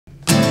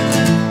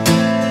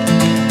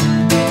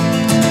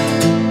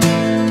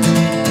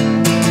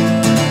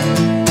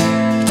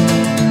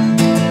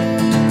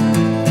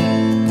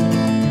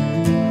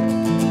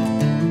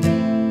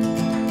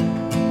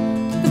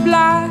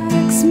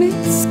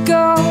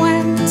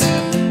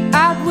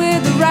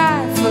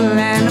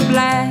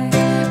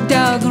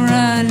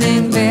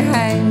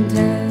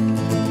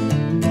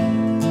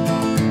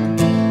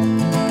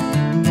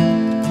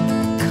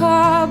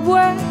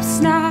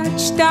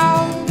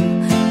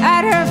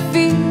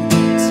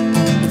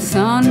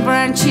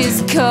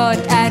branches caught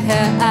at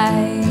her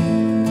eyes,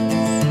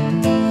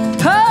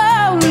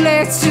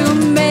 only to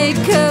make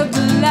her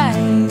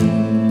blind.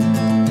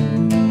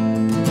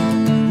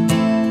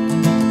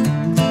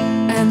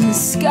 And the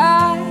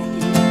sky,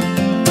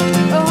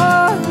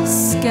 oh the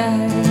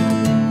sky,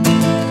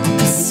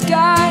 the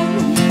sky,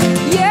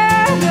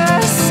 yeah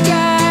the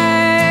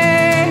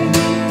sky,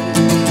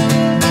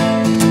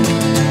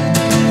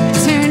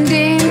 turned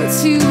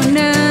into an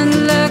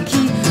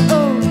unlucky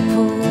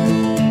opal,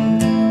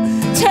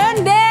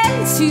 turned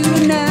into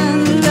an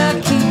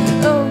unlucky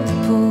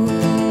opal.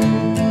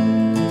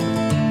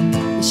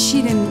 She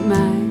didn't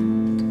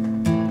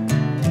mind.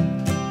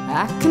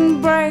 I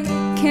can break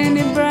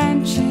any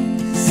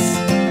branches,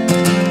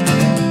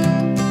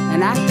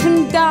 and I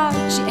can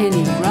dodge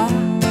any rock,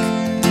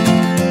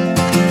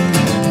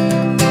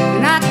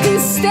 and I can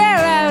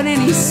stare out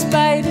any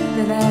spider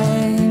that I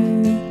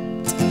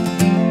meet.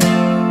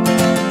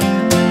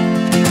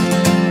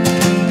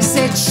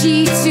 Said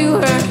she to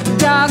her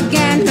dog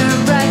and her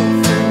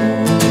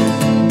rifle,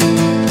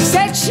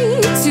 said she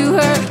to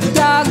her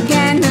dog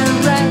and her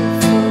rifle.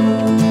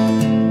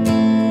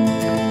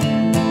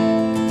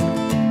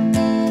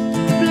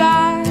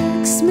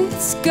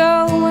 Blacksmith's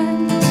girl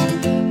went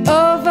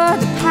over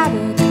the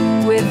paddock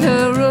with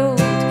her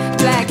old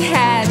black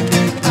hat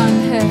on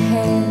her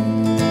head,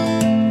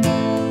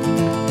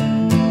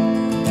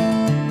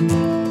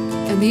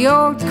 and the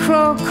old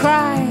crow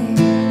cried,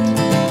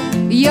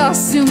 "You'll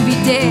soon be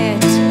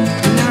dead."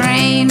 And the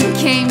rain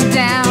came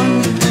down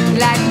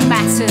like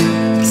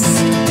mattocks.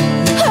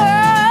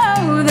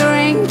 Oh, the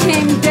rain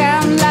came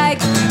down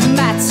like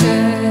mattocks.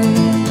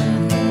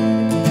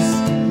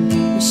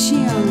 She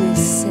only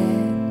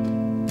said,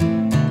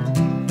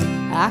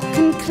 "I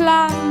can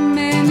climb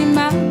any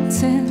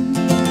mountain,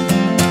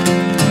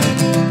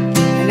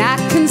 and I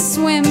can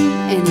swim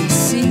any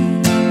sea,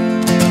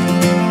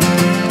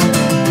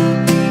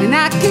 and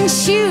I can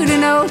shoot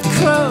an old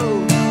crow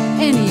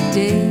any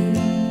day."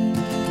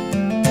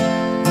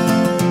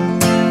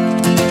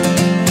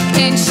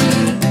 And she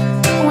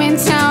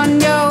went on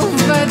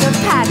over the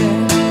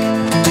paddock,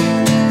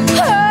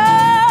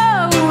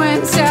 oh,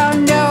 went on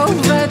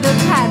over the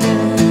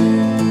paddock.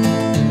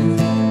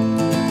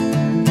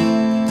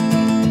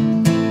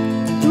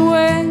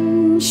 When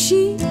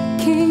she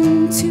came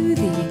to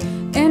the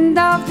end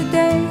of the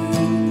day,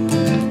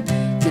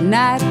 the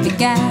night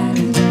began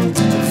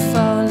to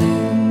fall in.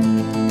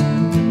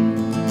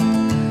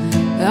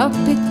 Up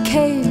it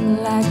came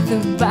like the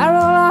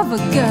barrel of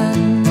a gun,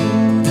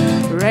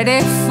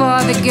 ready for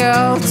the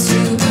girl to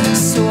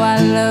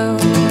swallow.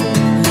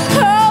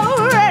 Oh,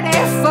 ready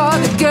for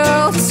the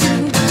girl to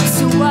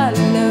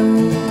swallow.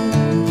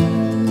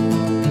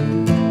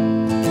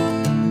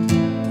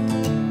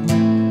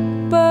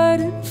 But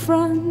in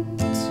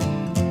front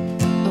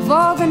of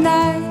all the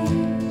night,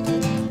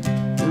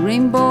 the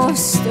rainbow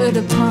stood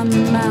upon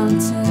the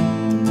mountain,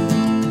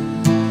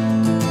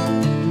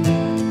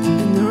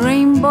 and the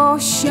rainbow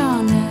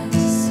shone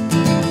as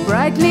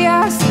brightly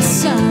as the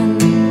sun,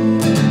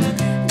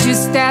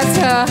 just as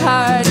her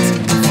heart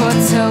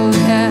foretold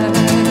her.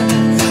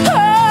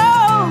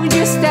 Oh,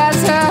 just as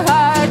her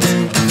heart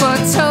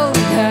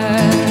foretold her.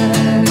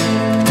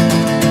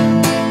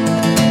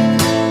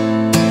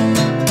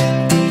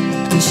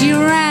 She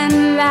ran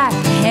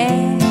like a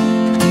hare,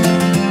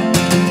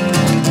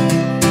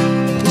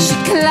 she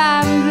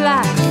climbed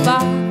like a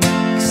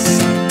fox,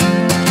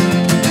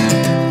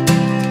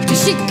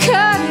 she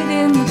caught it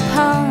in the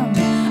palm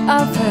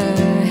of her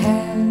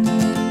hand.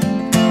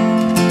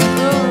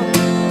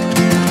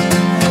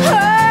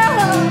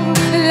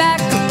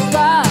 Like a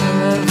bar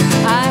of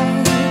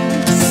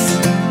ice,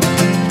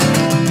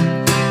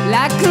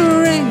 like a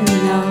ring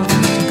of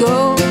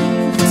gold,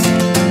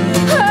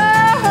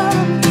 oh,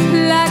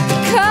 like the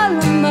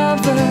column of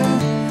a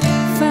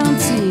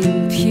fountain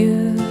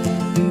pure.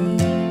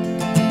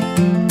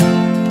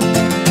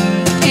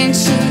 And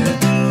she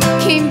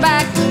came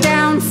back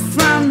down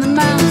from the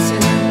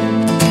mountain,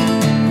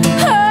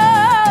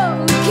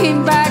 oh,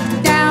 came back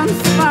down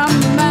from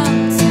the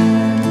mountain.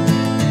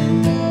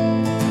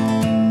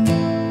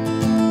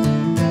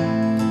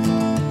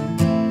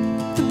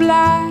 The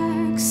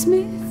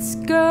blacksmith's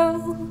girl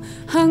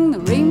hung the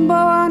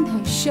rainbow on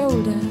her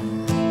shoulder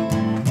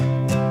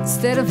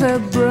instead of her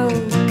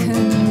brooch